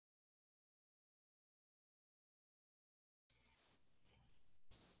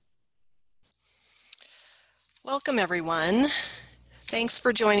Welcome, everyone. Thanks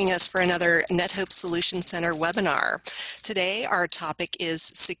for joining us for another NetHope Solutions Center webinar. Today, our topic is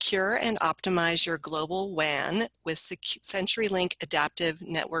Secure and Optimize Your Global WAN with CenturyLink Adaptive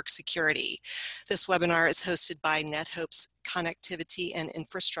Network Security. This webinar is hosted by NetHope's Connectivity and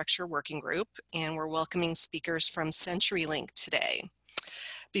Infrastructure Working Group, and we're welcoming speakers from CenturyLink today.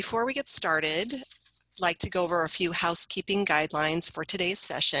 Before we get started, I'd like to go over a few housekeeping guidelines for today's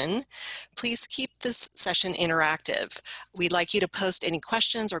session. Please keep this session interactive. We'd like you to post any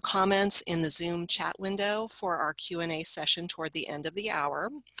questions or comments in the Zoom chat window for our Q&A session toward the end of the hour.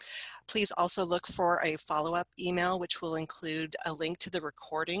 Please also look for a follow-up email, which will include a link to the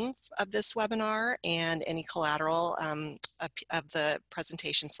recording of this webinar and any collateral of the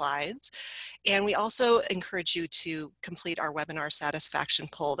presentation slides. And we also encourage you to complete our webinar satisfaction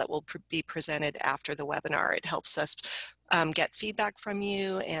poll that will be presented after the webinar. It helps us get feedback from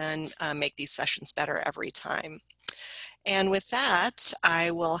you and make these sessions better every time. And with that,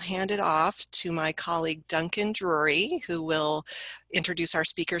 I will hand it off to my colleague Duncan Drury, who will introduce our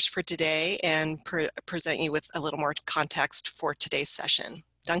speakers for today and present you with a little more context for today's session.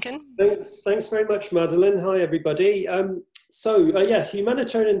 Duncan? Thanks very much, Madeline. Hi, everybody.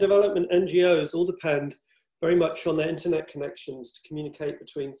 Humanitarian development NGOs all depend very much on their internet connections to communicate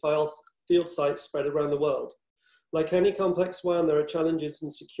between field sites spread around the world. Like any complex WAN, there are challenges in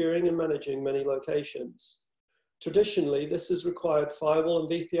securing and managing many locations. Traditionally, this has required firewall and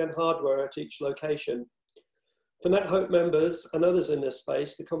VPN hardware at each location. For NetHope members and others in this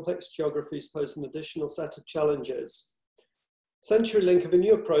space, the complex geographies pose an additional set of challenges. CenturyLink have a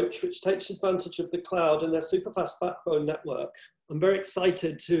new approach which takes advantage of the cloud and their superfast backbone network. I'm very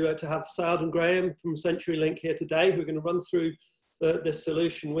excited to have Saud and Graham from CenturyLink here today, who are going to run through this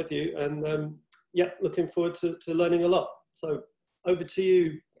solution with you. And looking forward to learning a lot. So over to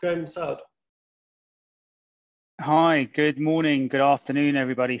you, Graham and Saud. Hi, good morning, good afternoon,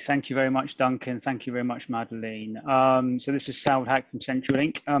 everybody. Thank you very much, Duncan. Thank you very much, Madeline. So this is Saud from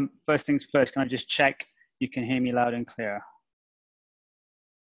CenturyLink. First things first, can I just check you can hear me loud and clear?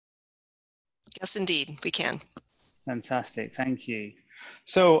 Yes, indeed, we can. Fantastic, thank you.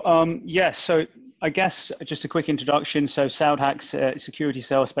 So so I guess just a quick introduction. So Saud, security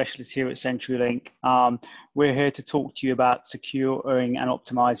sales specialist here at CenturyLink. We're here to talk to you about securing and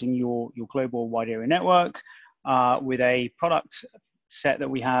optimizing your global wide area network with a product set that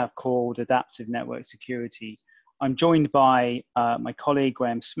we have called Adaptive Network Security. I'm joined by my colleague,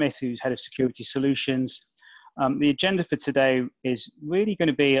 Graham Smith, who's Head of Security Solutions. The agenda for today is really going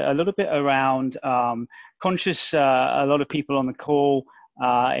to be a little bit around conscious a lot of people on the call,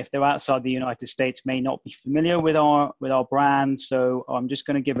 if they're outside the United States, may not be familiar with our brand. So I'm just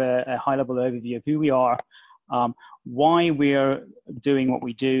going to give a high-level overview of who we are, why we're doing what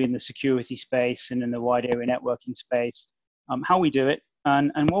we do in the security space and in the wide area networking space, how we do it,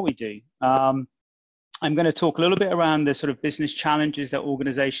 and what we do. I'm going to talk a little bit around the sort of business challenges that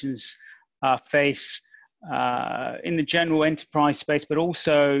organizations face in the general enterprise space, but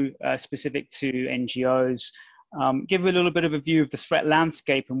also specific to NGOs. Give a little bit of a view of the threat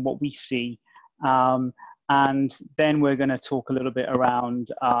landscape and what we see. And then we're going to talk a little bit around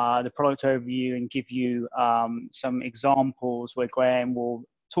the product overview and give you some examples where Graham will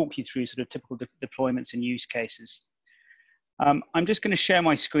talk you through sort of typical deployments and use cases. I'm just going to share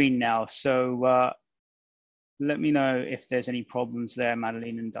my screen now. So let me know if there's any problems there,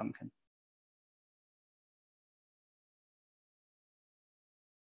 Madeline and Duncan.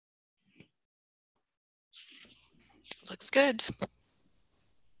 Looks good.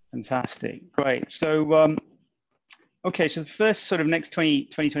 Fantastic, great. So, okay, so the first sort of next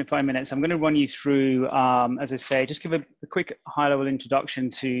 25 minutes, I'm going to run you through, as I say, just give a quick high-level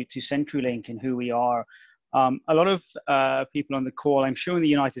introduction to CenturyLink and who we are. A lot of people on the call, I'm sure in the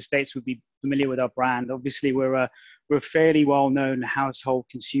United States, would be familiar with our brand. Obviously, we're a fairly well-known household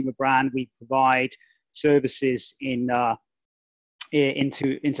consumer brand. We provide services into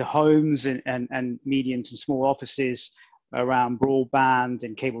homes and medium to small offices around broadband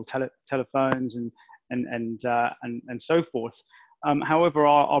and cable telephones and so forth. However,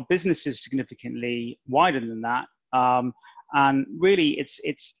 our business is significantly wider than that, and really it's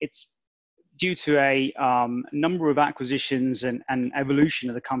due to a number of acquisitions and evolution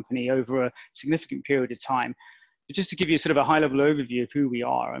of the company over a significant period of time. Just to give you sort of a high-level overview of who we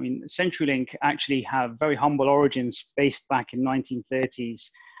are, I mean, CenturyLink actually have very humble origins based back in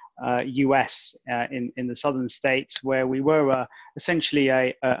 1930s US in the southern states, where we were essentially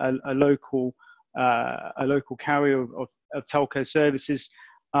a local carrier of telco services,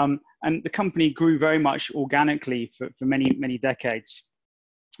 and the company grew very much organically for many decades.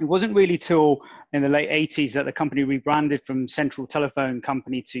 It wasn't really till in the late 80s that the company rebranded from Central Telephone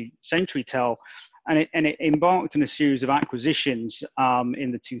Company to CenturyTel, and it embarked on a series of acquisitions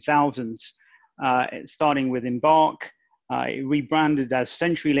in the 2000s, starting with Embark. It rebranded as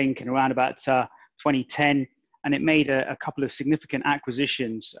CenturyLink in around about 2010, and it made a couple of significant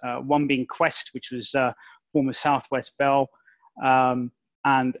acquisitions, one being Quest, which was former Southwest Bell,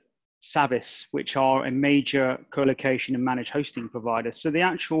 and Savis, which are a major co-location and managed hosting provider. So the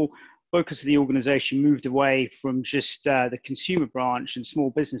actual focus of the organization moved away from just the consumer branch and small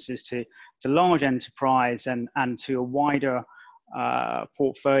businesses to large enterprise and to a wider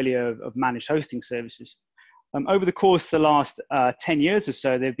portfolio of managed hosting services. Over the course of the last 10 years or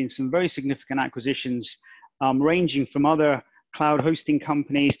so, there have been some very significant acquisitions ranging from other cloud hosting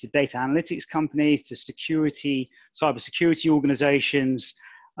companies to data analytics companies to cybersecurity organizations,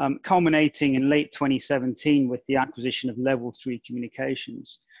 culminating in late 2017 with the acquisition of Level 3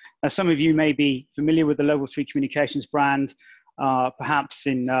 Communications. Now, some of you may be familiar with the Level 3 Communications brand, perhaps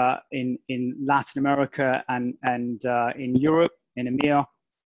in Latin America and in Europe, in EMEA,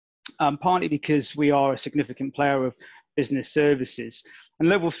 partly because we are a significant player of business services. And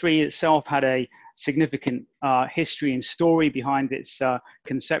Level 3 itself had a significant history and story behind its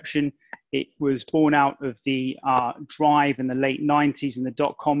conception. It was born out of the drive in the late 90s and the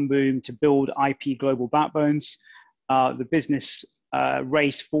dot-com boom to build IP global backbones. The business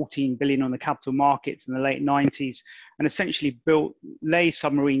raised $14 billion on the capital markets in the late 90s and essentially laid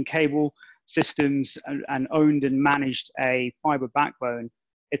submarine cable systems and owned and managed a fiber backbone.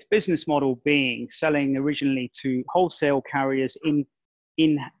 Its business model being selling originally to wholesale carriers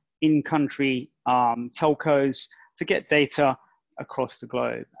in-country telcos to get data across the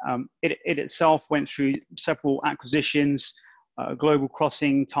globe. It itself went through several acquisitions, Global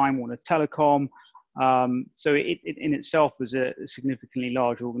Crossing, Time Warner Telecom. So it in itself was a significantly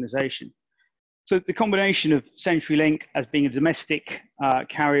large organization. So the combination of CenturyLink as being a domestic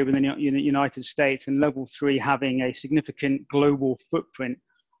carrier within the United States and Level 3 having a significant global footprint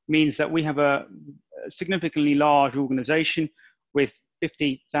means that we have a significantly large organization with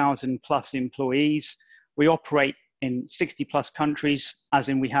 50,000 plus employees. We operate in 60 plus countries, as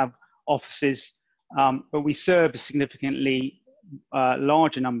in we have offices, but we serve a significantly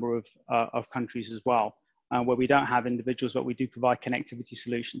larger number of countries as well, where we don't have individuals, but we do provide connectivity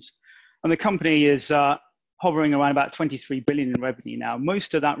solutions. And the company is hovering around about 23 billion in revenue now.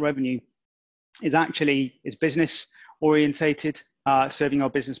 Most of that revenue is business orientated, serving our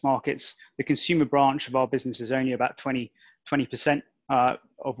business markets. The consumer branch of our business is only about 20%,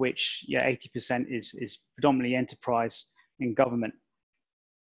 of which 80% is predominantly enterprise and government.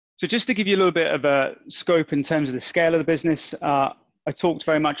 So just to give you a little bit of a scope in terms of the scale of the business, I talked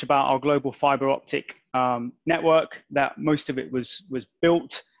very much about our global fiber optic network, that most of it was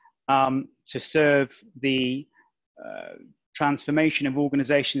built to serve the transformation of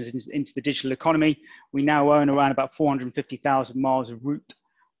organizations into the digital economy. We now own around about 450,000 miles of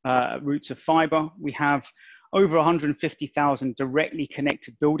routes of fiber. We have over 150,000 directly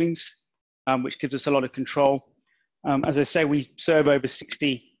connected buildings, which gives us a lot of control. As I say, we serve over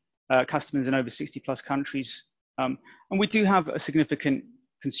 60 customers in over 60 plus countries. And we do have a significant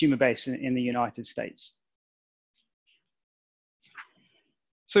consumer base in the United States.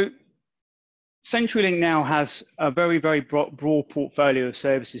 So CenturyLink now has a very, very broad portfolio of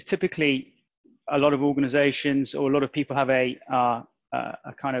services. Typically, a lot of organizations or a lot of people have a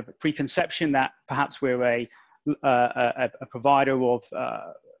kind of preconception that perhaps we're a provider of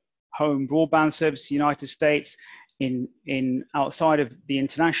home broadband service in the United States. Outside of the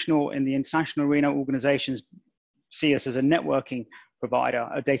international arena, organizations see us as a networking provider,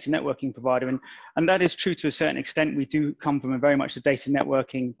 a data networking provider, and that is true to a certain extent. We do come from a very much a data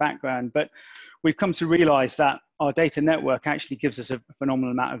networking background, but we've come to realize that our data network actually gives us a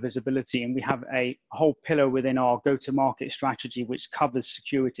phenomenal amount of visibility, and we have a whole pillar within our go-to-market strategy which covers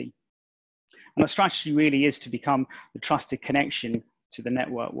security. And our strategy really is to become the trusted connection to the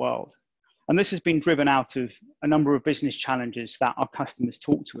network world. And this has been driven out of a number of business challenges that our customers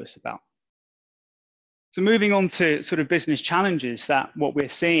talk to us about. So moving on to sort of business challenges that what we're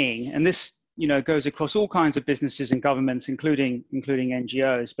seeing, and this goes across all kinds of businesses and governments, including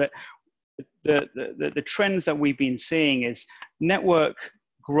NGOs, but the trends that we've been seeing is network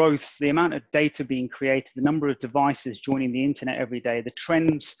growth, the amount of data being created, the number of devices joining the internet every day, the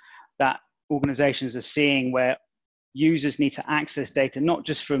trends that organizations are seeing where users need to access data, not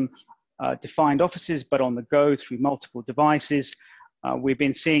just from defined offices, but on the go through multiple devices. We've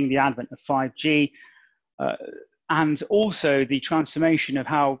been seeing the advent of 5G and also the transformation of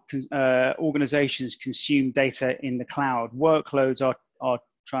how organizations consume data in the cloud. Workloads are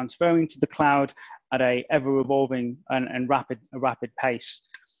transferring to the cloud at a ever-evolving and rapid pace.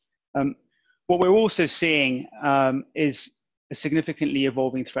 What we're also seeing is a significantly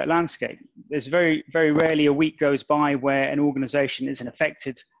evolving threat landscape. There's very rarely a week goes by where an organization isn't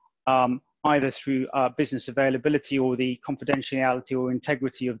affected either through business availability or the confidentiality or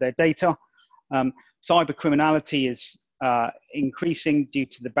integrity of their data. Cyber criminality is increasing due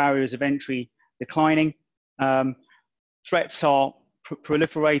to the barriers of entry declining. Threats are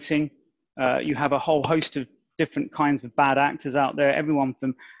proliferating. You have a whole host of different kinds of bad actors out there, everyone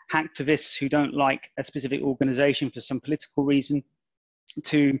from hacktivists who don't like a specific organization for some political reason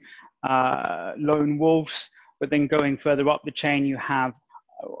to lone wolves, but then going further up the chain, you have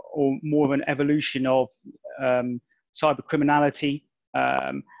or more of an evolution of cyber criminality,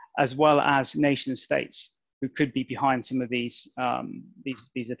 as well as nation states who could be behind some of these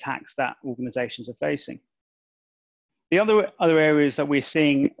attacks that organizations are facing. The other areas that we're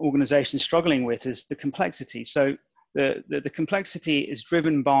seeing organizations struggling with is the complexity. So the complexity is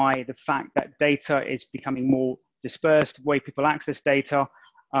driven by the fact that data is becoming more dispersed, the way people access data,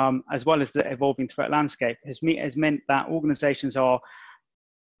 as well as the evolving threat landscape has meant that organizations are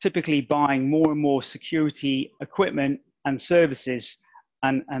typically buying more and more security equipment and services,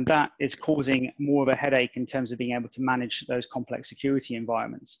 and that is causing more of a headache in terms of being able to manage those complex security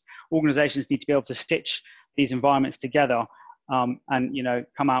environments. Organizations need to be able to stitch these environments together and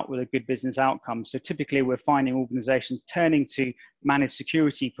come out with a good business outcome. So typically we're finding organizations turning to managed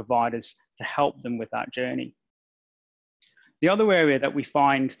security providers to help them with that journey. The other area that we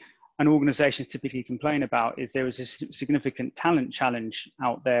find and organizations typically complain about is there is a significant talent challenge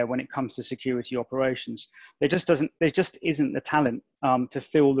out there when it comes to security operations. There just isn't the talent to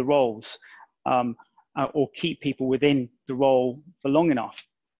fill the roles or keep people within the role for long enough.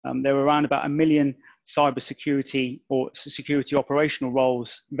 There are around about 1 million cybersecurity or security operational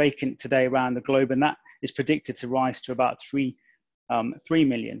roles vacant today around the globe, and that is predicted to rise to about 3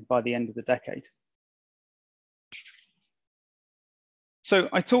 million by the end of the decade. So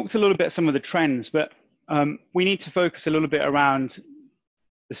I talked a little bit some of the trends, but we need to focus a little bit around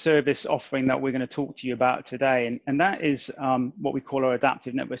the service offering that we're going to talk to you about today, and that is what we call our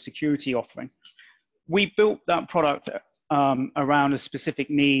adaptive network security offering. We built that product around a specific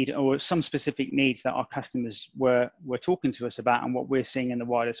need or some specific needs that our customers were talking to us about and what we're seeing in the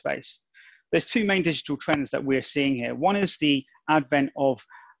wider space. There's two main digital trends that we're seeing here. One is the advent of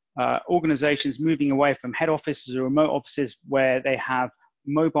organizations moving away from head offices or remote offices where they have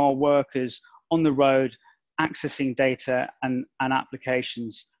mobile workers on the road accessing data and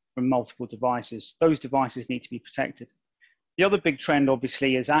applications from multiple devices. Those devices need to be protected. The other big trend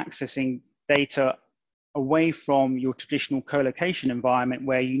obviously is accessing data away from your traditional co-location environment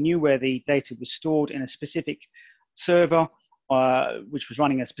where you knew where the data was stored in a specific server which was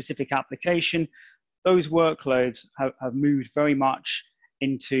running a specific application. Those workloads have moved very much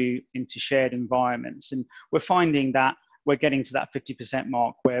into shared environments, and we're finding that we're getting to that 50%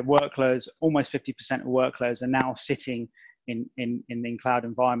 mark where workloads, almost 50% of workloads are now sitting in cloud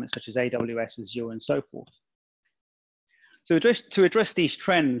environments such as AWS, Azure, and so forth. So to address these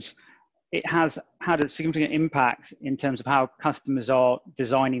trends, it has had a significant impact in terms of how customers are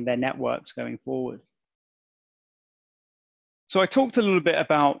designing their networks going forward. So I talked a little bit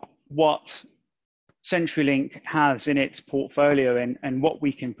about what CenturyLink has in its portfolio and what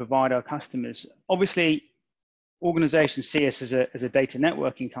we can provide our customers. Obviously, organizations see us as a data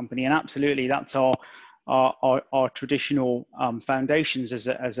networking company, and absolutely that's our traditional foundations as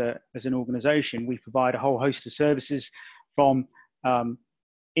an organization. We provide a whole host of services from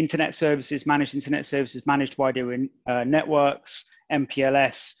internet services, managed wide area networks,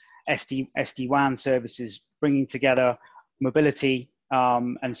 MPLS, SD-WAN services, bringing together mobility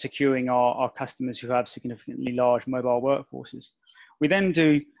and securing our customers who have significantly large mobile workforces. We then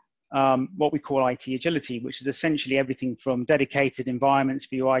do what we call IT agility, which is essentially everything from dedicated environments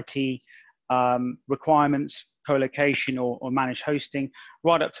for your IT requirements, co-location or managed hosting,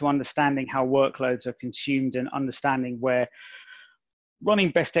 right up to understanding how workloads are consumed and understanding where running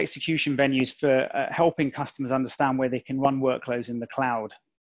best execution venues for helping customers understand where they can run workloads in the cloud.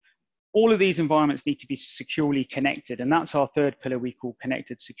 All of these environments need to be securely connected, and that's our third pillar we call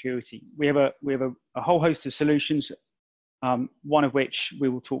connected security. We have a whole host of solutions, one of which we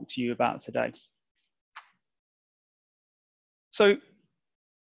will talk to you about today. So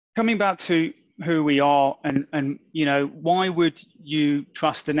coming back to who we are and why would you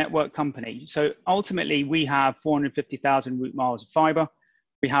trust a network company? So ultimately we have 450,000 route miles of fiber.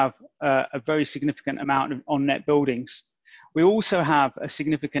 We have a very significant amount of on-net buildings. We also have a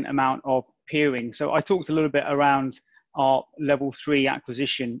significant amount of peering. So I talked a little bit around our level 3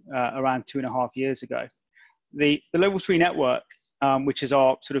 acquisition around 2.5 years ago. The level 3 network, which is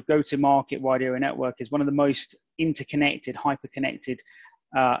our sort of go-to-market wide area network, is one of the most interconnected, hyper-connected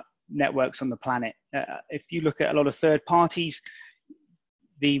networks on the planet. If you look at a lot of third parties,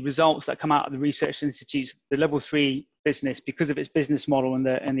 the results that come out of the research institutes, the level 3 business, because of its business model in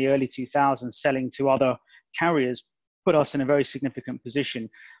the early 2000s, selling to other carriers, put us in a very significant position.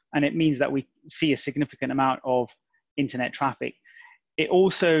 And it means that we see a significant amount of internet traffic. It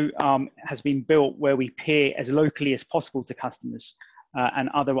also has been built where we peer as locally as possible to customers and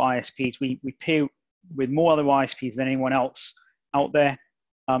other ISPs. We peer with more other ISPs than anyone else out there.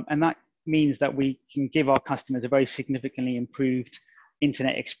 And that means that we can give our customers a very significantly improved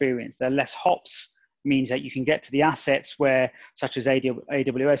internet experience. There are less hops, means that you can get to the assets such as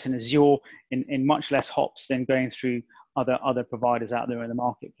AWS and Azure in much less hops than going through other providers out there in the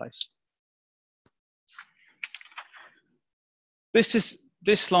marketplace.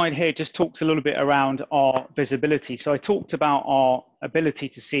 This slide here just talks a little bit around our visibility. So I talked about our ability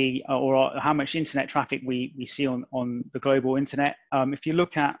to see how much internet traffic we see on the global internet. If you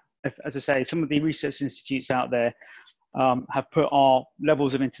look at, as I say, some of the research institutes out there have put our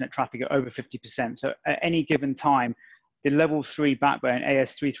levels of internet traffic at over 50%. So at any given time, the level 3 backbone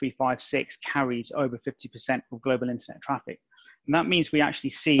AS3356 carries over 50% of global internet traffic. And that means we actually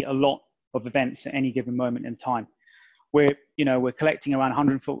see a lot of events at any given moment in time. We're collecting around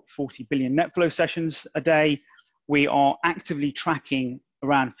 140 billion net flow sessions a day. We are actively tracking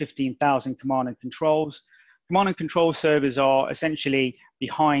around 15,000 command and controls. Command and control servers are essentially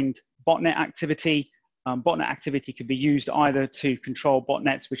behind botnet activity. Botnet activity can be used either to control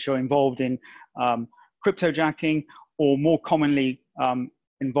botnets which are involved in cryptojacking, or more commonly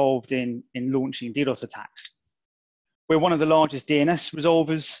involved in launching DDoS attacks. We're one of the largest DNS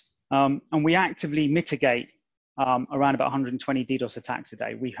resolvers, and we actively mitigate around about 120 DDoS attacks a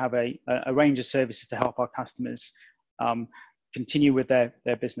day. We have a range of services to help our customers continue with their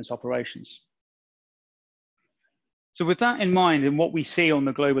business operations. So with that in mind and what we see on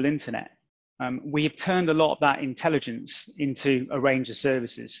the global internet, we have turned a lot of that intelligence into a range of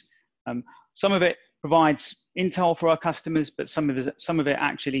services. Some of it provides intel for our customers, but some of it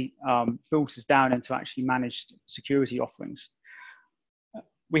actually filters down into actually managed security offerings.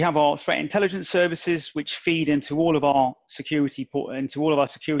 We have our threat intelligence services, which feed into all of our security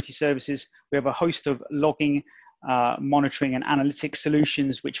services. We have a host of logging, monitoring, and analytics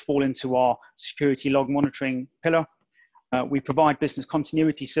solutions, which fall into our security log monitoring pillar. We provide business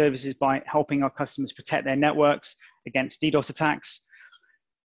continuity services by helping our customers protect their networks against DDoS attacks.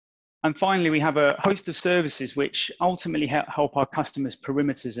 And finally, we have a host of services which ultimately help our customers'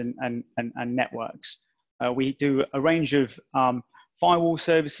 perimeters and networks. We do a range of firewall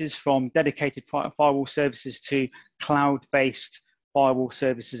services, from dedicated firewall services to cloud-based firewall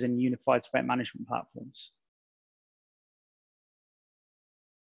services and unified threat management platforms.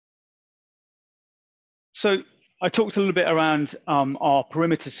 So I talked a little bit around our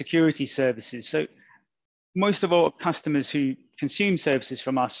perimeter security services. So most of our customers who consume services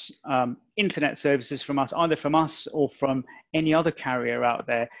from us, internet services from us, either from us or from any other carrier out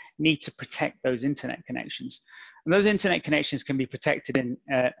there, need to protect those internet connections. And those internet connections can be protected in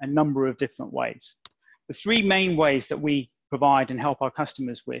a number of different ways. The three main ways that we provide and help our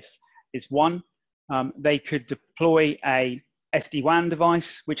customers with is, one, they could deploy a SD-WAN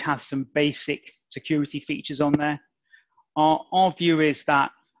device, which has some basic security features on there. Our view is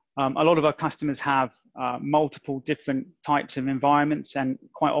that a lot of our customers have multiple different types of environments, and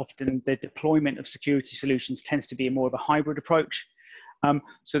quite often the deployment of security solutions tends to be more of a hybrid approach.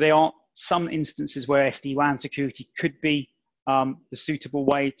 So there are some instances where SD-WAN security could be the suitable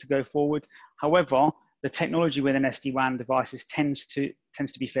way to go forward. However, the technology within SD-WAN devices tends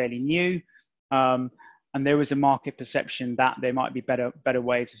to be fairly new, and there is a market perception that there might be better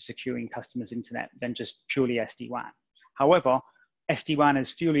ways of securing customers' internet than just purely SD-WAN. However, SD-WAN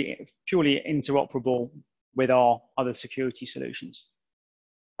is purely interoperable with our other security solutions.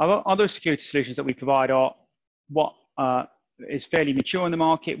 Other security solutions that we provide are what is fairly mature in the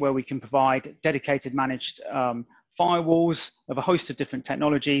market, where we can provide dedicated managed firewalls of a host of different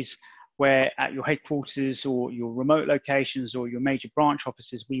technologies, where at your headquarters or your remote locations or your major branch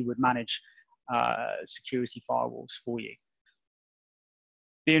offices, we would manage security firewalls for you.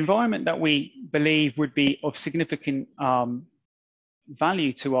 The environment that we believe would be of significant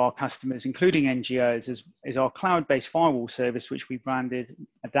value to our customers, including NGOs, is our cloud-based firewall service, which we branded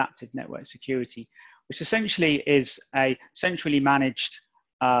Adaptive Network Security, which essentially is a centrally managed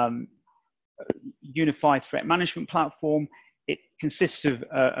unified threat management platform. It consists of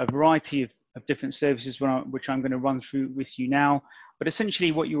a variety different services which I'm going to run through with you now. But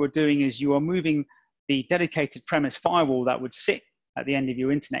essentially what you are doing is you are moving the dedicated premise firewall that would sit at the end of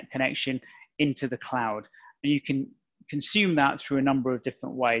your internet connection into the cloud. And you can consume that through a number of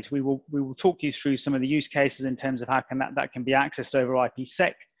different ways. We will talk you through some of the use cases in terms of how that can be accessed over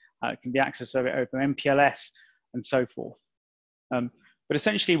IPsec, it can be accessed over MPLS, and so forth. But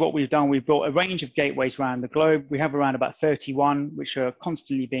essentially what we've done, we've built a range of gateways around the globe. We have around about 31, which are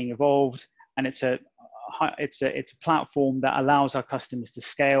constantly being evolved. And it's a platform that allows our customers to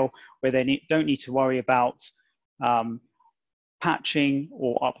scale, where they don't need to worry about patching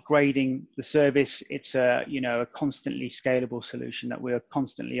or upgrading the service. It's a constantly scalable solution that we're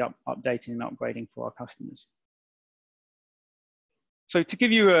constantly updating and upgrading for our customers. So to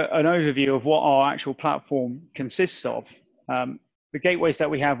give you an overview of what our actual platform consists of, the gateways that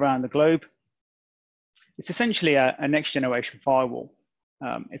we have around the globe, it's essentially a next generation firewall.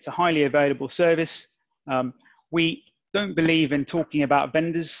 It's a highly available service. We don't believe in talking about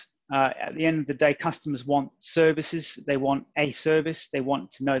vendors. At the end of the day, customers want services. They want a service. They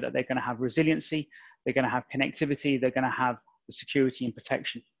want to know that they're going to have resiliency. They're going to have connectivity. They're going to have the security and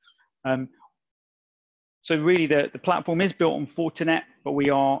protection. So really the platform is built on Fortinet, but we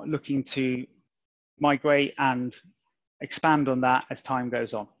are looking to migrate and expand on that as time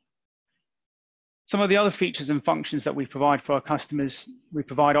goes on. Some of the other features and functions that we provide for our customers, we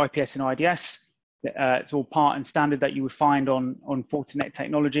provide IPS and IDS. It's all part and standard that you would find on Fortinet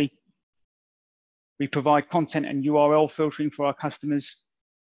technology. We provide content and URL filtering for our customers.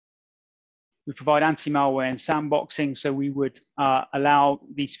 We provide anti-malware and sandboxing, so we would allow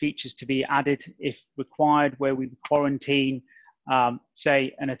these features to be added if required, where we would quarantine,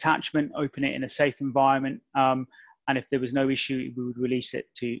 say, an attachment, open it in a safe environment, and if there was no issue, we would release it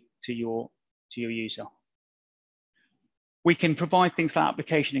to your user. We can provide things like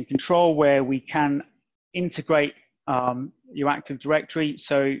application and control, where we can integrate your Active Directory,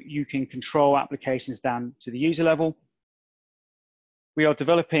 so you can control applications down to the user level. We are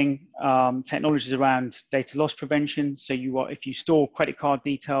developing technologies around data loss prevention. So if you store credit card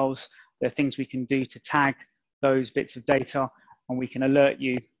details, there are things we can do to tag those bits of data, and we can alert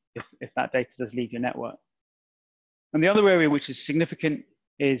you if that data does leave your network. And the other area which is significant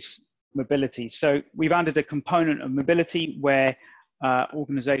is mobility. So we've added a component of mobility where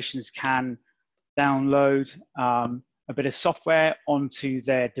organizations can download a bit of software onto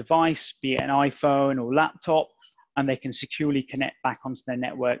their device, be it an iPhone or laptop, and they can securely connect back onto their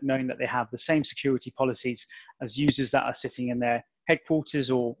network, knowing that they have the same security policies as users that are sitting in their headquarters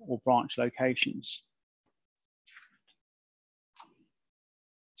or branch locations.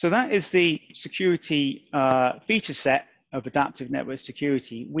 So that is the security feature set of adaptive network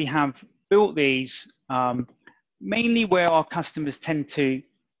security. We have built these mainly where our customers tend to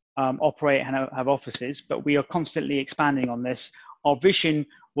operate and have offices, but we are constantly expanding on this. Our vision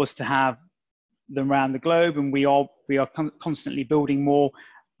was to have them around the globe, and we are constantly building more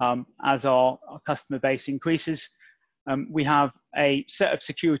as our customer base increases. We have a set of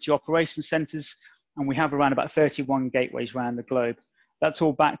security operations centers, and we have around about 31 gateways around the globe. That's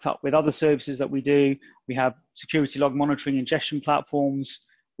all backed up with other services that we do. We have security log monitoring ingestion platforms.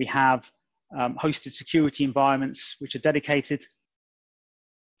 We have hosted security environments which are dedicated.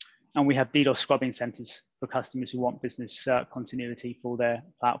 And we have DDoS scrubbing centers for customers who want business continuity for their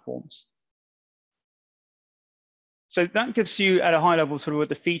platforms. So that gives you at a high level sort of what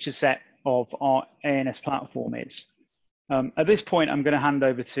the feature set of our ANS platform is. At this point, I'm going to hand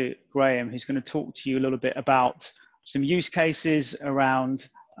over to Graham, who's going to talk to you a little bit about some use cases around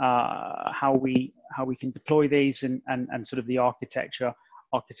how we can deploy these and sort of the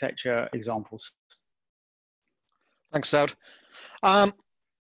architecture examples. Thanks, Saud.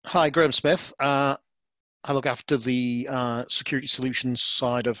 Hi, Graham Smith. I look after the security solutions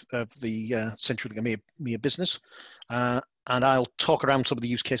side of the CenturyLink EMEA business, and I'll talk around some of the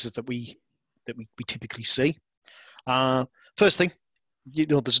use cases that we typically see. First thing,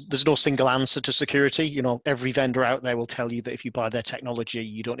 there's no single answer to security. Every vendor out there will tell you that if you buy their technology,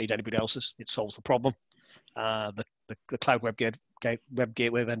 you don't need anybody else's. It solves the problem. The cloud web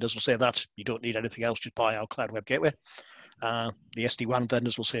gateway vendors will say that you don't need anything else, just buy our cloud web gateway. The SD-WAN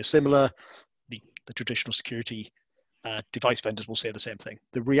vendors will say similar. The traditional security device vendors will say the same thing.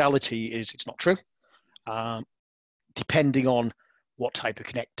 The reality is it's not true. Depending on what type of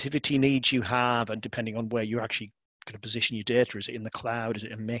connectivity needs you have, and depending on where you're actually going to position your data, is it in the cloud, is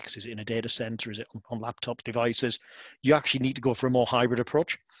it a mix, is it in a data center, is it on laptop devices, you actually need to go for a more hybrid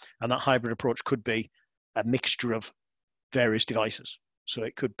approach. And that hybrid approach could be a mixture of various devices. So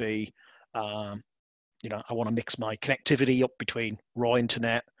it could be, I want to mix my connectivity up between raw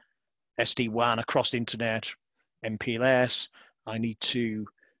internet, SD-WAN across the internet, MPLS. I need to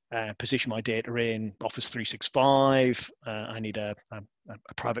position my data in Office 365. I need a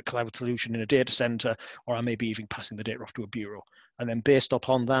private cloud solution in a data center, or I may be even passing the data off to a bureau. And then based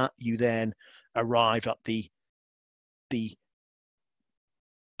upon that, you then arrive at the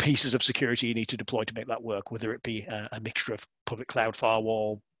pieces of security you need to deploy to make that work, whether it be a mixture of public cloud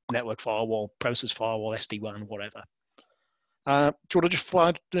firewall, network firewall, process firewall, SD-WAN, whatever. Do you want to just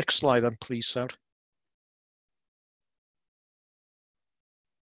fly the next slide then, please, Saud?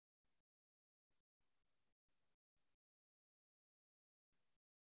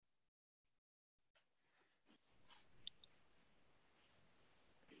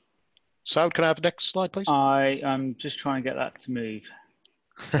 Saud, can I have the next slide, please? I am just trying to get that to move.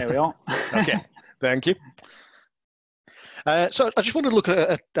 There we are. Okay, thank you. So I just want to look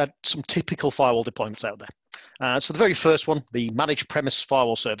at some typical firewall deployments out there. So the very first one, the managed premise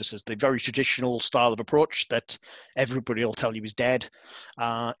firewall services, the very traditional style of approach that everybody will tell you is dead,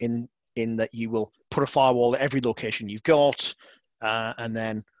 in that you will put a firewall at every location you've got, and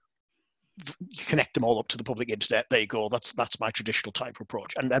then you connect them all up to the public internet. There you go. That's my traditional type of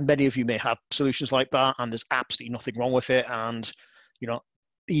approach. And many of you may have solutions like that, and there's absolutely nothing wrong with it. And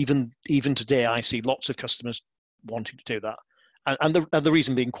even today, I see lots of customers wanting to do that, and the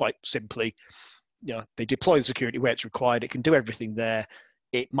reason being quite simply, they deploy the security where it's required. It can do everything there.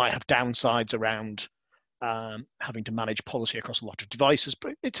 It might have downsides around having to manage policy across a lot of devices,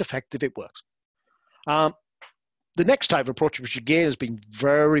 but it's effective. It works. The next type of approach, which again has been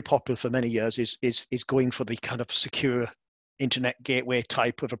very popular for many years, is going for the kind of secure internet gateway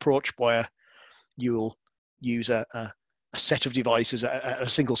type of approach, where you'll use a set of devices at a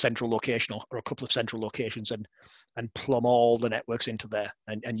single central location or a couple of central locations and plumb all the networks into there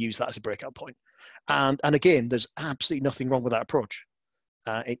and use that as a breakout point. And again, there's absolutely nothing wrong with that approach.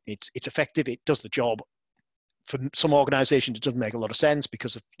 It's effective. It does the job. For some organizations, it doesn't make a lot of sense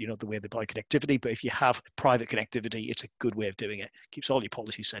because of the way they buy connectivity. But if you have private connectivity, it's a good way of doing it. Keeps all your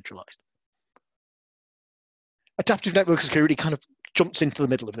policies centralized. Adaptive network security kind of jumps into the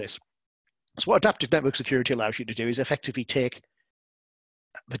middle of this. So what adaptive network security allows you to do is effectively take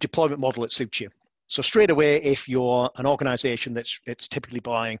the deployment model that suits you. So straight away, if you're an organization that's typically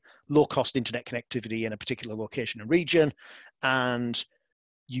buying low-cost internet connectivity in a particular location and region, and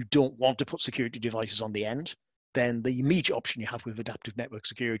you don't want to put security devices on the end, then the immediate option you have with adaptive network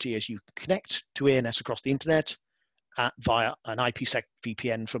security is you connect to ANS across the internet via an IPsec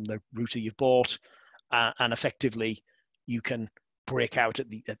VPN from the router you've bought, and effectively you can break out at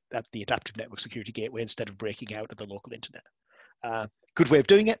the adaptive network security gateway instead of breaking out at the local internet. Good way of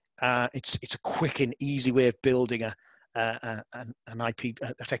doing it. It's a quick and easy way of building an IP,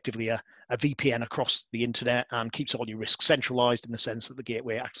 effectively a VPN across the internet, and keeps all your risks centralized in the sense that the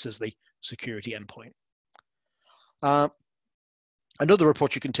gateway acts as the security endpoint. Another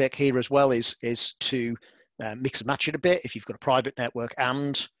approach you can take here as well is to mix and match it a bit. If you've got a private network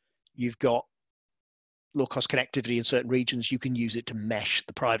and you've got low-cost connectivity in certain regions, you can use it to mesh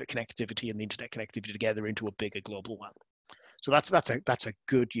the private connectivity and the internet connectivity together into a bigger global WAN. So that's a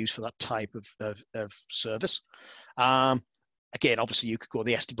good use for that type of service. Again, obviously you could go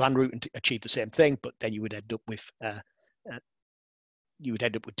the SD-WAN route and achieve the same thing, but then you would end up with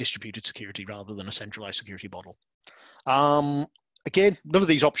distributed security rather than a centralized security model. Again, none of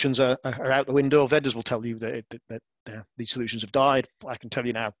these options are out the window. Vendors will tell you that these solutions have died. I can tell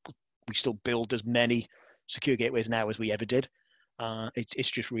you now, we still build as many secure gateways now as we ever did. It's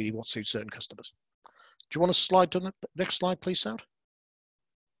just really what suits certain customers. Do you want to slide to the next slide, please, Saud?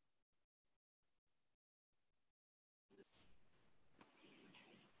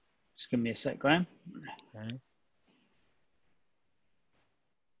 Just give me a sec, Graham. Okay.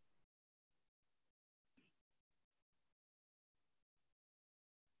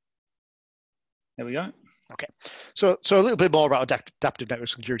 There we go. Okay, so a little bit more about adaptive network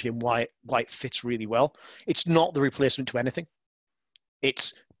security and why it fits really well. It's not the replacement to anything.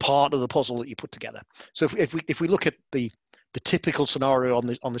 It's part of the puzzle that you put together. So if we look at the typical scenario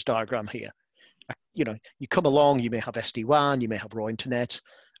on this diagram here, you come along, you may have SD-WAN, you may have raw internet,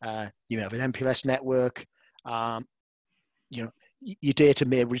 you may have an MPLS network. Your data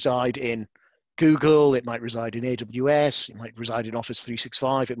may reside in Google, it might reside in AWS, it might reside in Office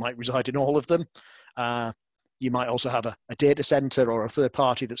 365, it might reside in all of them. You might also have a data center or a third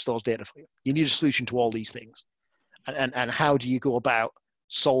party that stores data for you. You need a solution to all these things. And how do you go about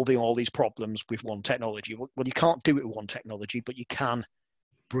solving all these problems with one technology? Well, you can't do it with one technology, but you can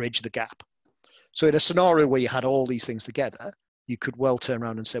bridge the gap. So in a scenario where you had all these things together, you could well turn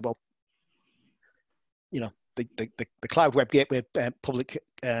around and say, well, the cloud web gateway, public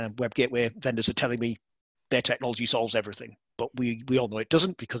web gateway vendors are telling me their technology solves everything, but we all know it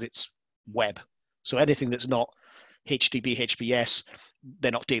doesn't because it's web. So anything that's not HTTP, HTTPS,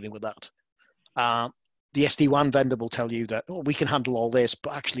 they're not dealing with that. The SD-WAN vendor will tell you that, oh, we can handle all this,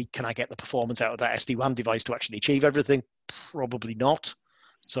 but actually, can I get the performance out of that SD-WAN device to actually achieve everything? Probably not.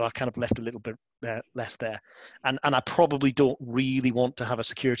 So I kind of left a little bit less there. And I probably don't really want to have a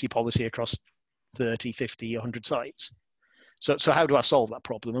security policy across 30, 50, 100 sites. So how do I solve that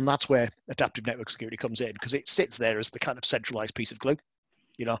problem? And that's where adaptive network security comes in, because it sits there as the kind of centralized piece of glue.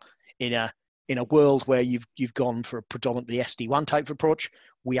 You know, in a world where you've gone for a predominantly SD-WAN type of approach,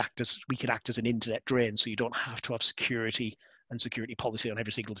 we can act as an internet drain, so you don't have to have security and security policy on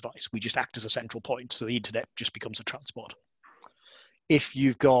every single device. We just act as a central point, so the internet just becomes a transport. If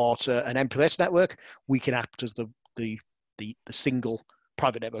you've got an MPLS network, we can act as the single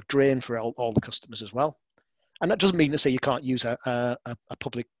private network drain for all the customers as well. And that doesn't mean to say you can't use a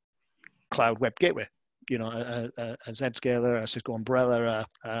public cloud web gateway. You know, a Zscaler, a Cisco Umbrella,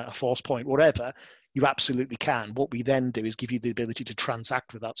 a Forcepoint, whatever, you absolutely can. What we then do is give you the ability to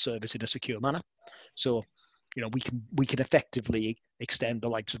transact with that service in a secure manner. So, you know, we can effectively extend the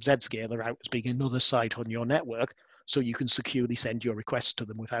likes of Zscaler out as being another site on your network, so you can securely send your requests to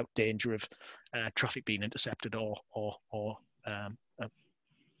them without danger of traffic being intercepted or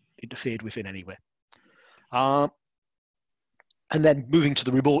interfered with in any way. And then moving to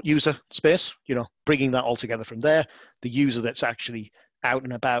the remote user space, you know, bringing that all together from there, the user that's actually out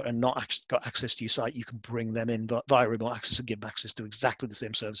and about and not got access to your site, you can bring them in via remote access and give them access to exactly the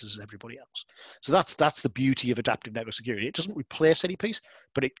same services as everybody else. So that's the beauty of adaptive network security. It doesn't replace any piece,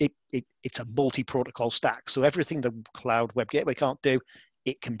 but it's a multi-protocol stack. So everything the cloud web gateway can't do,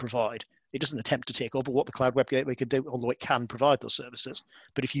 it can provide. It doesn't attempt to take over what the cloud web gateway can do, although it can provide those services.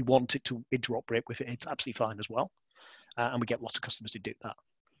 But if you want it to interoperate with it, it's absolutely fine as well. And we get lots of customers who do that.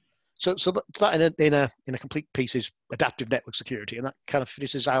 So that in a complete piece is adaptive network security, and that kind of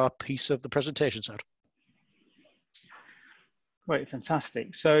finishes our piece of the presentation, Sad. Great,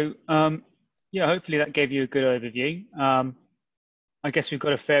 fantastic. So yeah, hopefully that gave you a good overview. I guess we've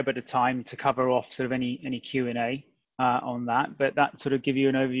got a fair bit of time to cover off sort of any Q&A on that, but that sort of give you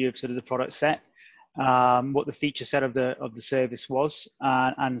an overview of sort of the product set, what the feature set of the service was,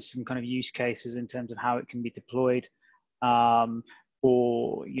 and some kind of use cases in terms of how it can be deployed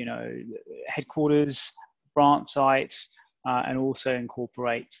for, you know, headquarters, branch sites, and also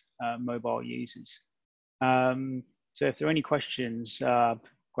incorporate mobile users. So if there are any questions,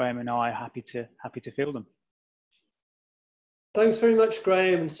 Graham and I are happy to field them. Thanks very much,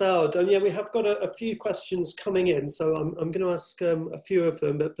 Graham and Saud. And yeah, we have got a few questions coming in, so I'm going to ask a few of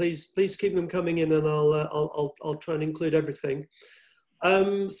them, but please keep them coming in, and I'll try and include everything.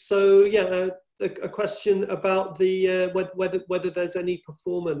 So yeah, a question about the whether there's any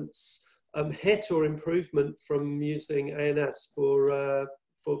performance hit or improvement from using ANS for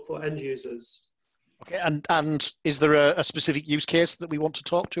end users. Okay, and is there a specific use case that we want to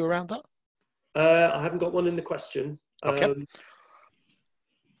talk to around that? I haven't got one in the question. Okay.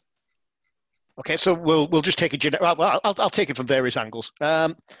 Okay, so we'll just take a well, I'll take it from various angles.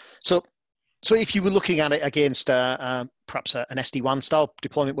 So if you were looking at it against perhaps an SD-WAN style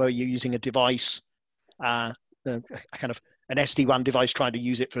deployment where you're using a device, a kind of an SD-WAN device trying to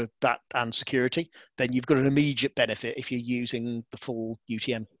use it for that and security, then you've got an immediate benefit if you're using the full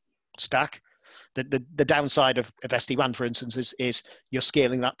UTM stack. The downside of SD-WAN, for instance, is you're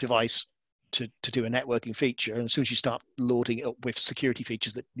scaling that device to do a networking feature, and as soon as you start loading it up with security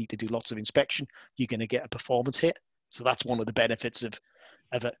features that need to do lots of inspection, you're going to get a performance hit. So that's one of the benefits of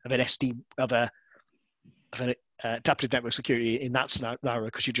an adaptive network security in that scenario,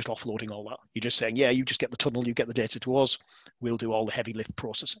 because you're just offloading all that. You're just saying, yeah, you just get the tunnel, you get the data to us, we'll do all the heavy lift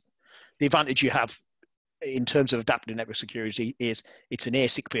processing. The advantage you have in terms of adaptive network security is it's an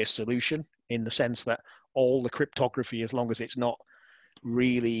ASIC-based solution, in the sense that all the cryptography, as long as it's not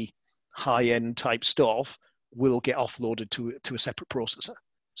really high-end type stuff, will get offloaded to a separate processor.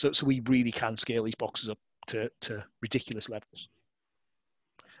 So we really can scale these boxes up to ridiculous levels.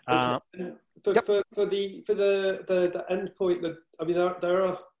 Okay. For the endpoint, that I mean,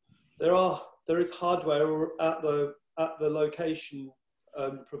 there is hardware at the location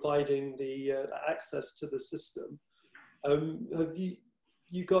providing the access to the system. Have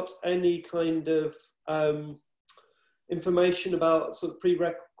you got any kind of information about sort of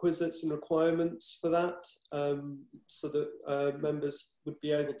prerequisites and requirements for that, so that members would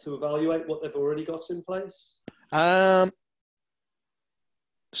be able to evaluate what they've already got in place?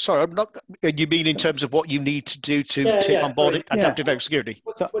 Sorry, I'm not. You mean in terms of what you need to do to Yeah, take yeah, on board sorry. adaptive network security?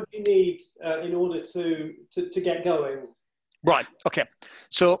 What do you need in order to get going? Right. Okay.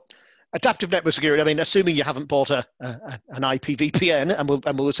 So, adaptive network security. I mean, assuming you haven't bought an IP VPN,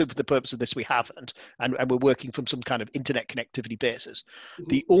 and we'll assume for the purpose of this we haven't, and we're working from some kind of internet connectivity basis.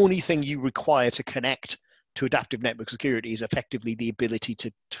 The only thing you require to connect to adaptive network security is effectively the ability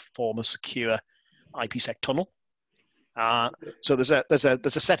to form a secure IPsec tunnel. So there's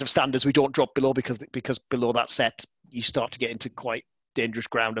a set of standards we don't drop below because below that set you start to get into quite dangerous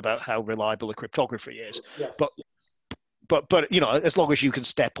ground about how reliable the cryptography is. Yes. But you know, as long as you can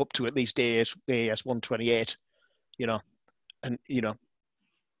step up to at least AES 128, you know, and you know,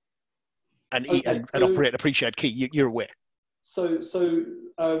 and operate a pre-shared key, you're aware. So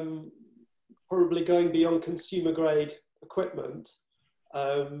probably going beyond consumer grade equipment.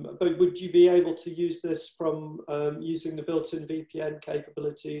 But would you be able to use this from using the built-in VPN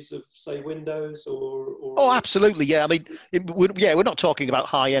capabilities of, say, Windows or? Oh, absolutely, yeah. I mean, we're not talking about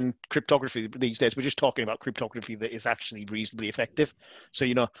high-end cryptography these days. We're just talking about cryptography that is actually reasonably effective. So,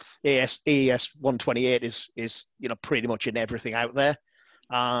 you know, AES 128 is you know, pretty much in everything out there.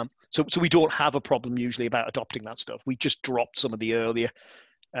 So we don't have a problem usually about adopting that stuff. We just dropped some of the earlier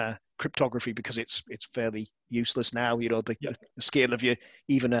cryptography because it's fairly useless now. You know, the scale of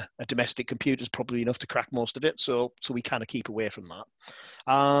even a domestic computer is probably enough to crack most of it. So we kind of keep away from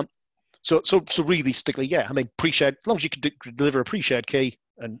that. So realistically, yeah, I mean, pre-shared, as long as you can deliver a pre-shared key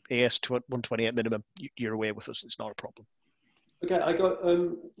and AES 128 minimum, you're away with us. It's not a problem. Okay, I got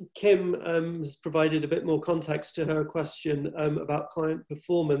Kim has provided a bit more context to her question about client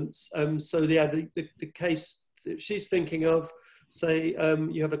performance. So yeah, the case that she's thinking of, say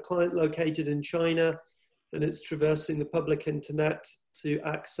you have a client located in China and it's traversing the public internet to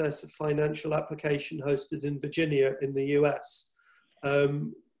access a financial application hosted in Virginia in the US.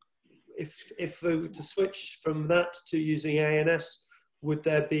 If we were to switch from that to using ANS, would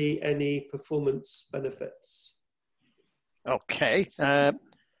there be any performance benefits? Okay.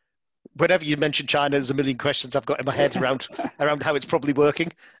 Whenever you mention China, there's a million questions I've got in my head around how it's probably working.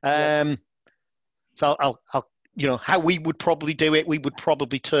 So I'll you know, how we would probably do it, we would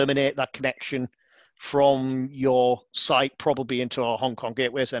probably terminate that connection from your site, probably into our Hong Kong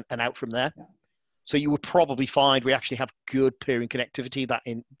gateways and out from there. So you would probably find we actually have good peering connectivity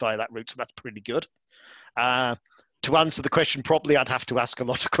via that route. So that's pretty good. To answer the question properly, I'd have to ask a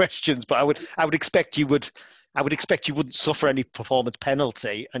lot of questions, but I would expect you wouldn't suffer any performance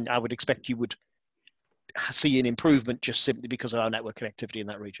penalty, and I would expect you would see an improvement just simply because of our network connectivity in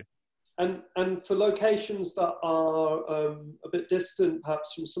that region. And for locations that are a bit distant,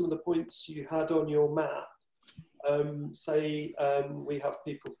 perhaps from some of the points you had on your map, say we have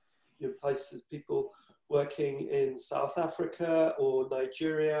people, you know, people working in South Africa or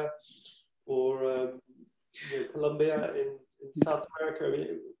Nigeria or you know, Colombia in South America.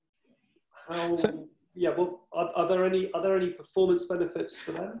 I mean, well, are there any performance benefits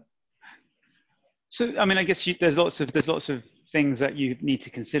for them? So, I mean, I guess there's lots of things that you need to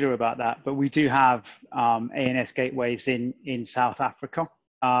consider about that, but we do have ANS gateways in South Africa,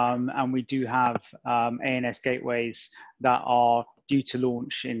 and we do have ANS gateways that are due to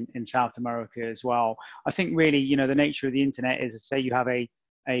launch in South America as well. I think really, you know, the nature of the internet is, say you have a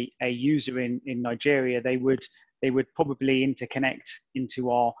user in Nigeria, they would probably interconnect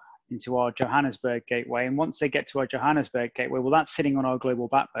into our Johannesburg gateway. And once they get to our Johannesburg gateway, well, that's sitting on our global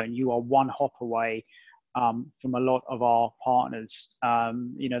backbone. You are one hop away from a lot of our partners.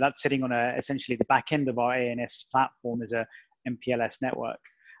 You know, that's sitting on essentially the back end of our ANS platform as a MPLS network.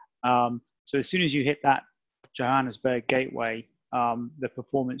 So as soon as you hit that Johannesburg gateway, the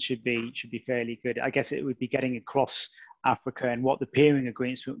performance should be fairly good. I guess it would be getting across Africa and what the peering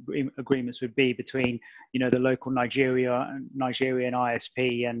agreements would be between, you know, the local Nigerian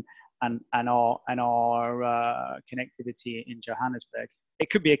ISP and our connectivity in Johannesburg.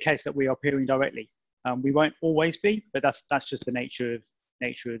 It could be a case that we are peering directly. We won't always be, but that's just the nature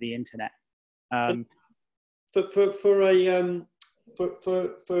of the internet. For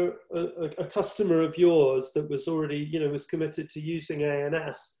a customer of yours that was already, you know, was committed to using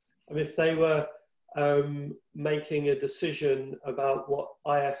ANS, I mean, if they were making a decision about what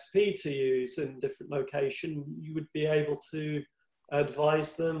ISP to use in different location, you would be able to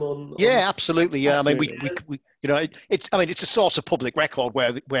advise them on. Yeah, absolutely. Yeah, I mean, we you know, it's a source of public record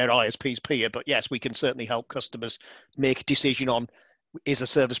where ISPs peer, but yes, we can certainly help customers make a decision on, is a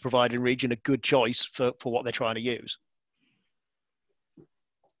service provider in region a good choice for what they're trying to use.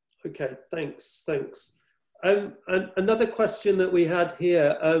 Okay, thanks. And another question that we had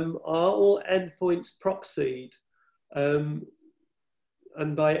here, are all endpoints proxied?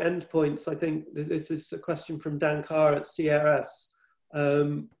 by endpoints, I think this is a question from Dan Carr at CRS.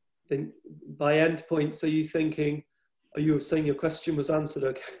 Then by endpoints, are you saying your question was answered?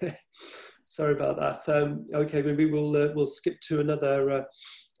 Okay, sorry about that. Okay, maybe we'll skip to another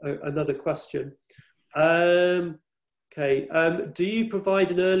question. Okay, do you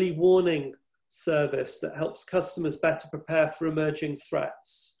provide an early warning service that helps customers better prepare for emerging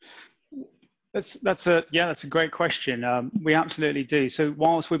threats? That's a great question. We absolutely do. So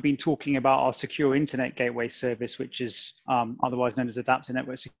whilst we've been talking about our secure internet gateway service, which is otherwise known as Adaptive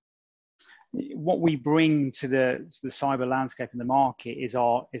Network Security, what we bring to the cyber landscape in the market is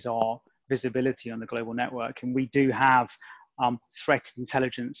our visibility on the global network, and we do have threat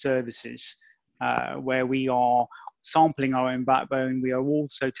intelligence services where we are sampling our own backbone. We are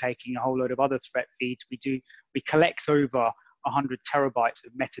also taking a whole load of other threat feeds. We collect over 100 terabytes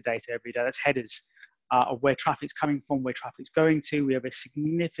of metadata every day. That's headers of where traffic's coming from, where traffic's going to. We have a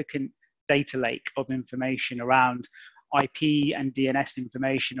significant data lake of information around IP and DNS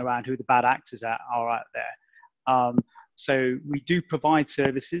information around who the bad actors are out there. So we do provide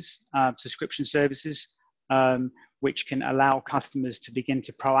services, subscription services, which can allow customers to begin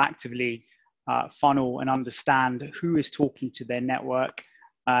to proactively funnel and understand who is talking to their network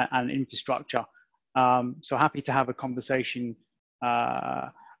and infrastructure. So happy to have a conversation,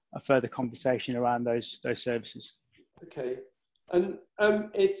 a further conversation around those services. Okay, and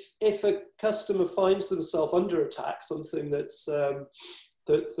if a customer finds themselves under attack, something that's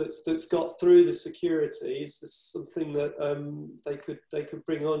got through the security, is this something that they could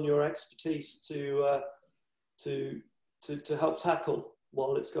bring on your expertise to help tackle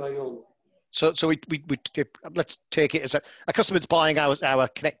while it's going on? So we let's take it as a customer that's buying our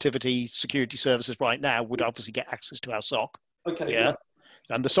connectivity security services right now would obviously get access to our SOC. Okay. Yeah.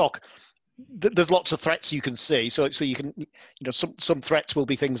 And the SOC, there's lots of threats you can see. So you can, some threats will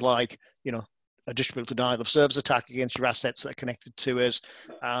be things like, a distributed denial of service attack against your assets that are connected to us.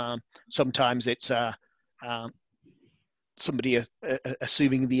 Sometimes it's somebody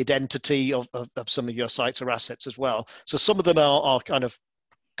assuming the identity of some of your sites or assets as well. So some of them are kind of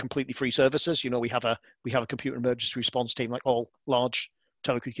completely free services. We have a computer emergency response team, like all large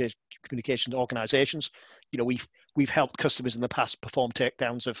telecommunications organizations. We've helped customers in the past perform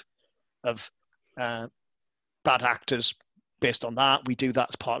takedowns of bad actors based on that. We do that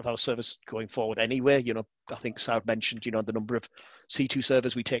as part of our service going forward anyway. I think Saud mentioned, the number of C2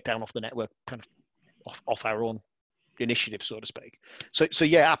 servers we take down off the network, kind of off our own initiative, so to speak. So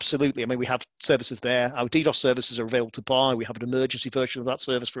yeah, absolutely. I mean, we have services there. Our DDoS services are available to buy. We have an emergency version of that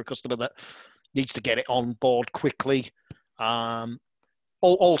service for a customer that needs to get it on board quickly.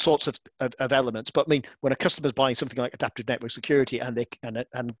 All sorts of elements. But I mean, when a customer's buying something like Adaptive Network Security and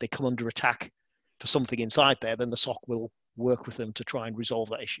they come under attack for something inside there, then the SOC will work with them to try and resolve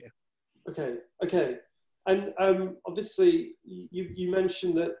that issue. Okay. And obviously, you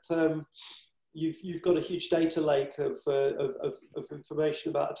mentioned that you've got a huge data lake of information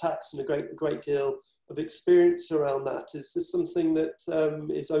about attacks and a great deal of experience around that. Is this something that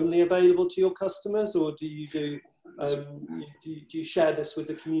is only available to your customers, or do you share this with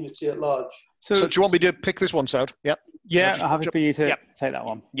the community at large? So do you want me to pick this one, Saud? Yeah. Yeah, I'm happy for you to take that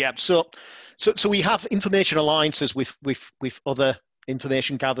one. Yeah. So we have information alliances with other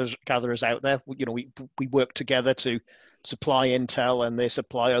information gatherers out there. We work together to supply intel, and they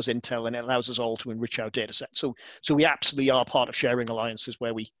supply us intel, and it allows us all to enrich our data set. So we absolutely are part of sharing alliances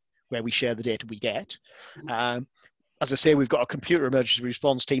where we share the data we get. As I say, we've got a computer emergency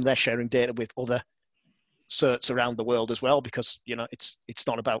response team. They're sharing data with other certs around the world as well, because it's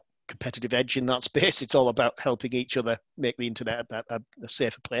not about competitive edge in that space. It's all about helping each other make the internet a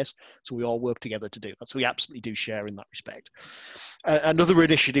safer place. So we all work together to do that. So we absolutely do share in that respect. Another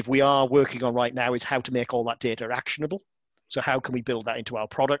initiative we are working on right now is how to make all that data actionable. So how can we build that into our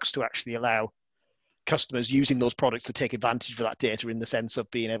products to actually allow customers using those products to take advantage of that data, in the sense of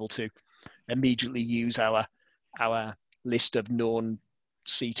being able to immediately use our list of known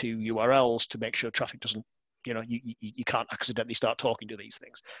C2 URLs to make sure traffic doesn't, you can't accidentally start talking to these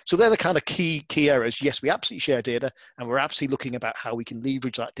things. So they're the kind of key areas. Yes, we absolutely share data, and we're absolutely looking about how we can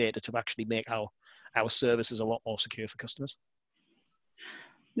leverage that data to actually make our services a lot more secure for customers.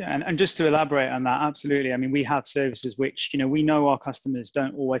 Yeah, and just to elaborate on that, absolutely. I mean, we have services which, we know our customers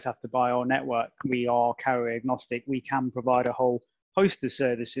don't always have to buy our network. We are carrier agnostic. We can provide a whole host of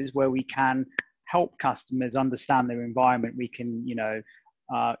services where we can help customers understand their environment. We can,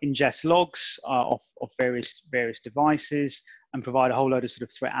 ingest logs of various devices and provide a whole load of sort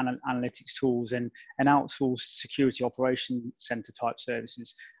of threat analytics tools and outsourced security operation center type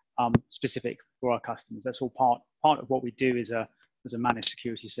services specific for our customers. That's all part of what we do as a as a managed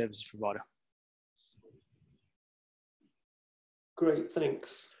security services provider. Great,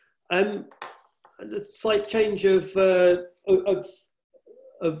 thanks. A slight change of the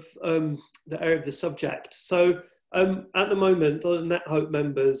area of the subject. So at the moment, a lot of NetHope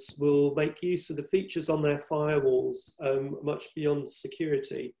members will make use of the features on their firewalls much beyond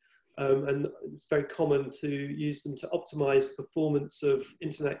security. And it's very common to use them to optimize performance of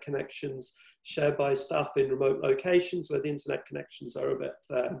internet connections shared by staff in remote locations where the internet connections are a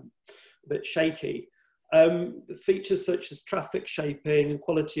bit shaky. Features such as traffic shaping and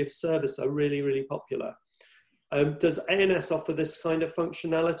quality of service are really, really popular. Does ANS offer this kind of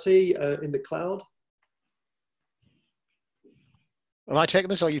functionality in the cloud? Am I taking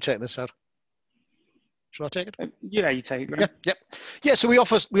this or are you taking this out? Shall I take it? Yeah, you take it, Graham. Yeah. So we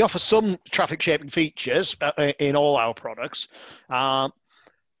offer some traffic shaping features in all our products.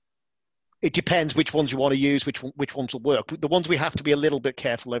 It depends which ones you want to use, which ones will work. The ones we have to be a little bit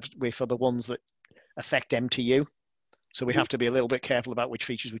careful with are the ones that affect MTU. So we have to be a little bit careful about which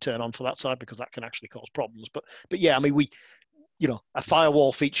features we turn on for that side because that can actually cause problems. But yeah, I mean, a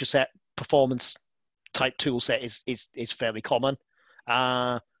firewall feature set, performance type tool set is fairly common.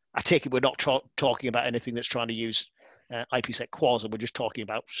 I take it we're not talking about anything that's trying to use IPsec QoS, we're just talking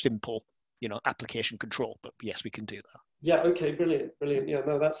about simple, application control. But yes, we can do that. Yeah. Okay. Brilliant. Yeah.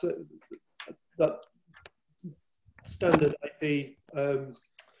 No, that's that standard IP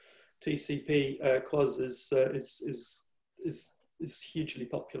TCP QoS is hugely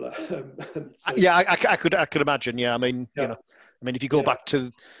popular. So, yeah, I could imagine. Yeah, I mean, if you go back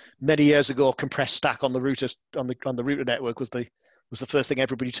to many years ago, compressed stack on the router network was the first thing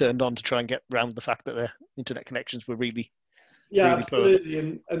everybody turned on to try and get around the fact that their internet connections were really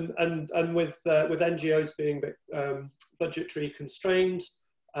absolutely. And with NGOs being a bit budgetary constrained,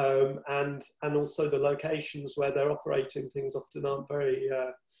 and also the locations where they're operating, things often aren't very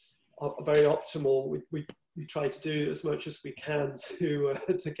optimal. We try to do as much as we can to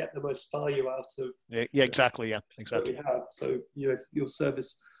get the most value out of exactly. What we have. So if your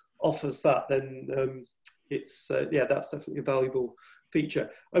service offers that, then it's that's definitely a valuable feature.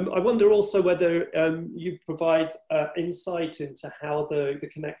 I wonder also whether you provide insight into how the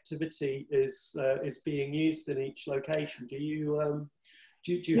connectivity is being used in each location. Do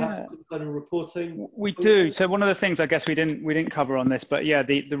you have some kind of reporting? We do. So one of the things I guess we didn't cover on this, but yeah,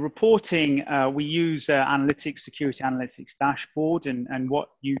 the reporting, we use security analytics dashboard, and what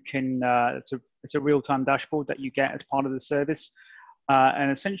you can it's a real-time dashboard that you get as part of the service,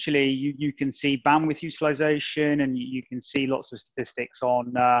 and essentially you can see bandwidth utilization, and you can see lots of statistics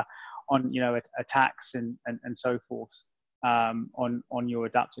on attacks and so forth on your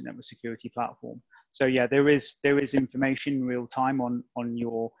adaptive network security platform. So yeah, there is information in real time on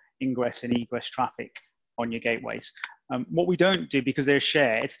your ingress and egress traffic on your gateways. What we don't do, because they're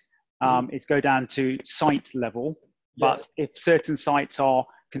shared, is go down to site level. But if certain sites are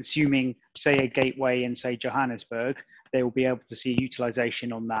consuming, say, a gateway in, say, Johannesburg, they will be able to see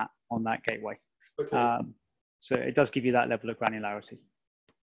utilization on that gateway. Okay. So it does give you that level of granularity.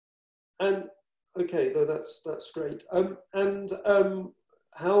 And okay, no, that's great.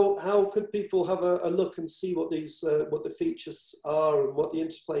 How could people have a look and see what these what the features are and what the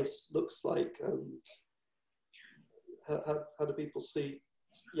interface looks like? How do people see?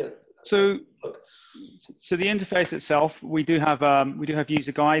 Yeah. So the interface itself, we do have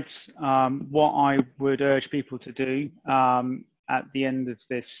user guides. What I would urge people to do at the end of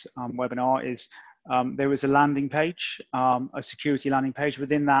this webinar is there is a landing page, a security landing page.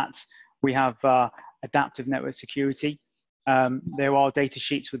 Within that, we have adaptive network security. There are data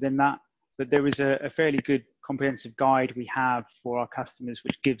sheets within that, but there is a fairly good comprehensive guide we have for our customers,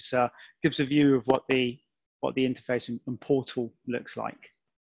 which gives a view of what the interface and portal looks like.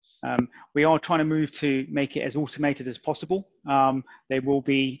 We are trying to move to make it as automated as possible. There will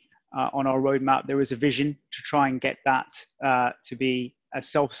be on our roadmap, there is a vision to try and get that to be as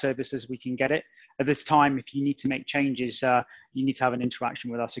self-service as we can get it. At this time, if you need to make changes, you need to have an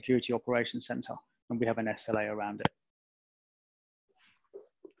interaction with our Security Operations Center, and we have an SLA around it.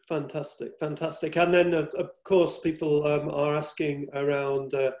 Fantastic. And then, of course, people are asking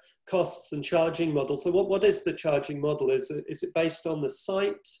around costs and charging models. So what is the charging model? Is it based on the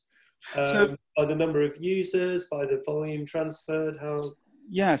site, by the number of users, by the volume transferred? How?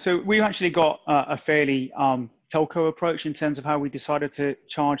 Yeah, so we've actually got a fairly telco approach in terms of how we decided to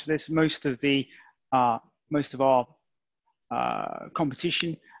charge this. Most of our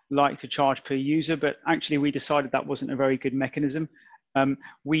competition like to charge per user, but actually we decided that wasn't a very good mechanism. The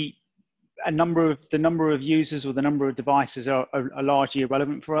number of users or the number of devices are largely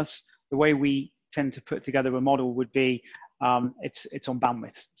irrelevant for us. The way we tend to put together a model would be it's on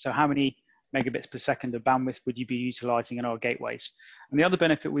bandwidth. So how many megabits per second of bandwidth would you be utilizing in our gateways? And the other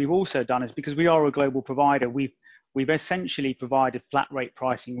benefit we've also done is, because we are a global provider, we've essentially provided flat rate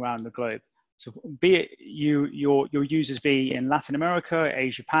pricing around the globe. So be it your users be in Latin America,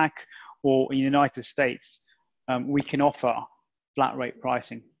 Asia Pac, or in the United States, we can offer flat rate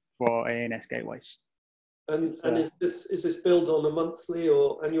pricing for ANS gateways. And is this billed on a monthly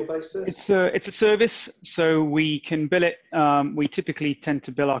or annual basis? It's a service, so we can bill it. We typically tend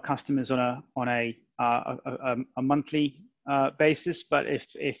to bill our customers on a monthly basis, but if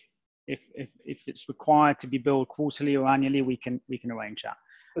it's required to be billed quarterly or annually, we can arrange that.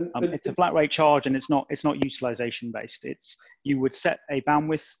 It's a flat rate charge, and it's not utilization based. You would set a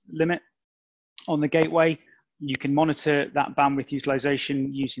bandwidth limit on the gateway. You can monitor that bandwidth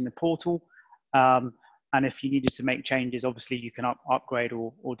utilization using the portal. And if you needed to make changes, obviously you can upgrade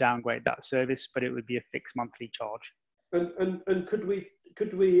or downgrade that service, but it would be a fixed monthly charge. And could we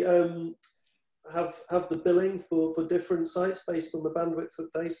have the billing for different sites based on the bandwidth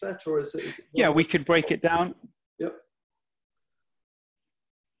that they set, or is it yeah, we could break it down. Yep.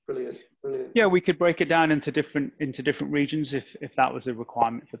 Brilliant. Yeah, we could break it down into different regions if that was a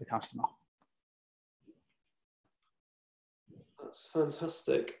requirement for the customer. That's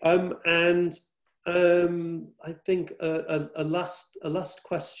fantastic. I think a last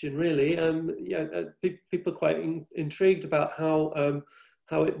question, really. People are quite intrigued about how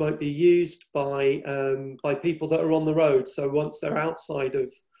it might be used by people that are on the road. So once they're outside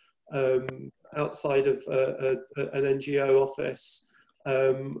of an NGO office,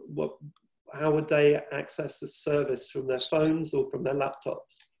 how would they access the service, from their phones or from their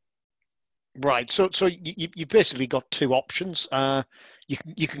laptops? Right. So you've basically got two options.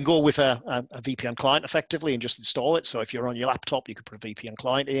 You can go with a VPN client effectively and just install it. So if you're on your laptop, you could put a VPN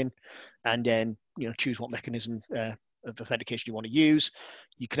client in, and then choose what mechanism of authentication you want to use.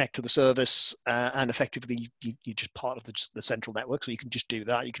 You connect to the service, and effectively you're just part of the central network. So you can just do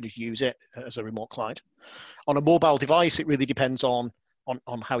that. You can just use it as a remote client. On a mobile device, it really depends on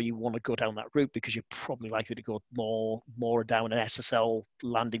how you want to go down that route, because you're probably likely to go more down an SSL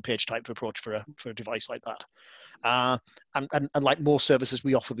landing page type of approach for a device like that. And like most services,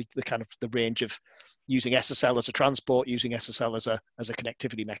 we offer the kind of the range of using SSL as a transport, using SSL as a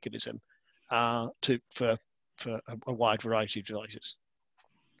connectivity mechanism for a wide variety of devices.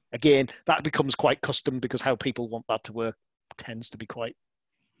 Again, that becomes quite custom, because how people want that to work tends to be quite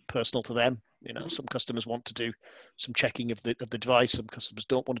personal to them. Some customers want to do some checking of the device. Some customers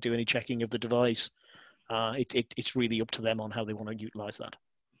don't want to do any checking of the device. It's really up to them on how they want to utilize that.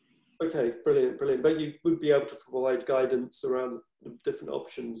 Okay, brilliant. But you would be able to provide guidance around the different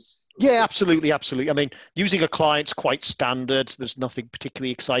options. Yeah, absolutely. I mean, using a client's quite standard. There's nothing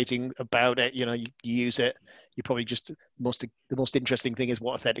particularly exciting about it. You use it. You probably just the most interesting thing is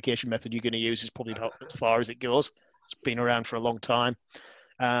what authentication method you're going to use is probably about as far as it goes. It's been around for a long time.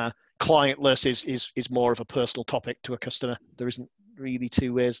 Clientless is more of a personal topic to a customer. There isn't really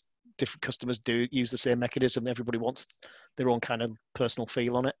two ways different customers do use the same mechanism. Everybody wants their own kind of personal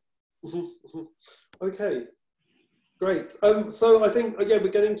feel on it. Okay, great. So I think we're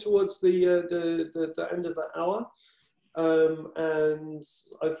getting towards the end of the hour, and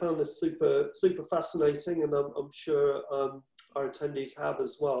I found this super fascinating, and I'm sure our attendees have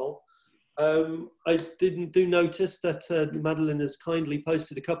as well. I do notice that Madeline has kindly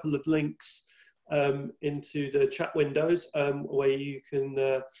posted a couple of links into the chat windows where you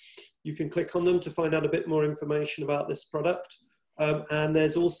can click on them to find out a bit more information about this product. And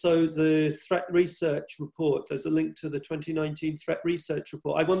there's also the threat research report. There's a link to the 2019 threat research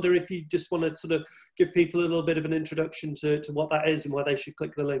report. I wonder if you just want to sort of give people a little bit of an introduction to what that is and why they should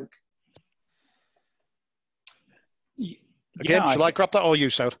click the link. Again, shall I grab that or you,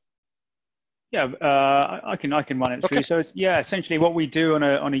 Saud? Yeah, I can run it through. Okay. So it's, essentially what we do on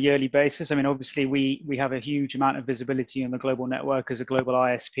a yearly basis. I mean, obviously we have a huge amount of visibility on the global network as a global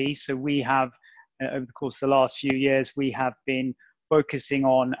ISP. So we have, over the course of the last few years, we have been focusing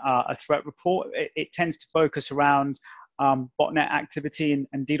on a threat report. It tends to focus around botnet activity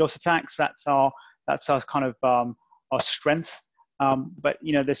and DDoS attacks. That's our kind of our strength. But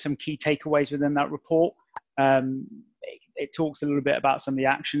there's some key takeaways within that report. It talks a little bit about some of the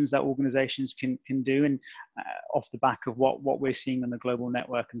actions that organizations can do, and off the back of what we're seeing on the global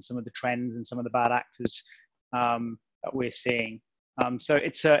network and some of the trends and some of the bad actors that we're seeing. So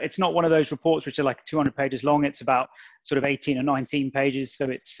it's not one of those reports which are like 200 pages long. It's about sort of 18 or 19 pages.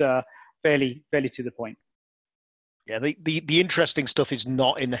 So it's fairly to the point. Yeah, the interesting stuff is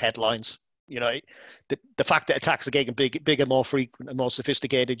not in the headlines. The fact that attacks are getting bigger, more frequent, and more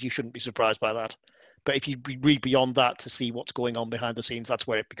sophisticated, you shouldn't be surprised by that. But if you read beyond that to see what's going on behind the scenes, that's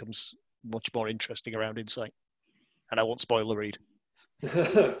where it becomes much more interesting around Insight. And I won't spoil the read.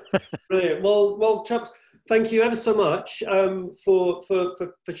 Brilliant. Well, chaps, thank you ever so much for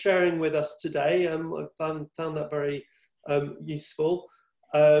sharing with us today. I found that very useful.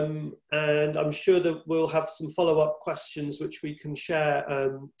 And I'm sure that we'll have some follow-up questions which we can share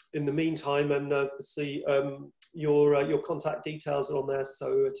in the meantime. And obviously, your contact details are on there,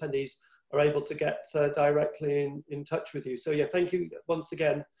 so attendees are able to get directly in touch with you. So yeah, thank you once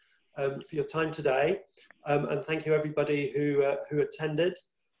again for your time today, and thank you everybody who attended.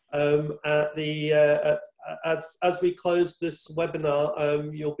 As we close this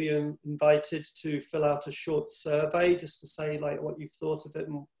webinar, you'll be invited to fill out a short survey just to say like what you've thought of it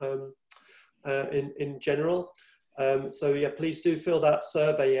in general. So yeah, please do fill that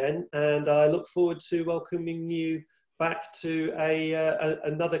survey in, and I look forward to welcoming you back to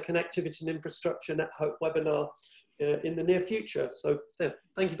another Connectivity and Infrastructure NetHope webinar in the near future. So yeah,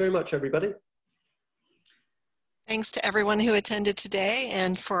 thank you very much, everybody. Thanks to everyone who attended today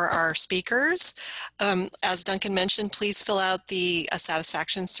and for our speakers. As Duncan mentioned, please fill out the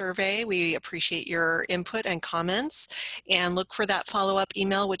satisfaction survey. We appreciate your input and comments, and look for that follow-up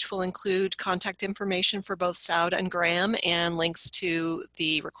email, which will include contact information for both Saud and Graham and links to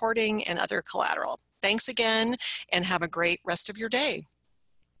the recording and other collateral. Thanks again, and have a great rest of your day.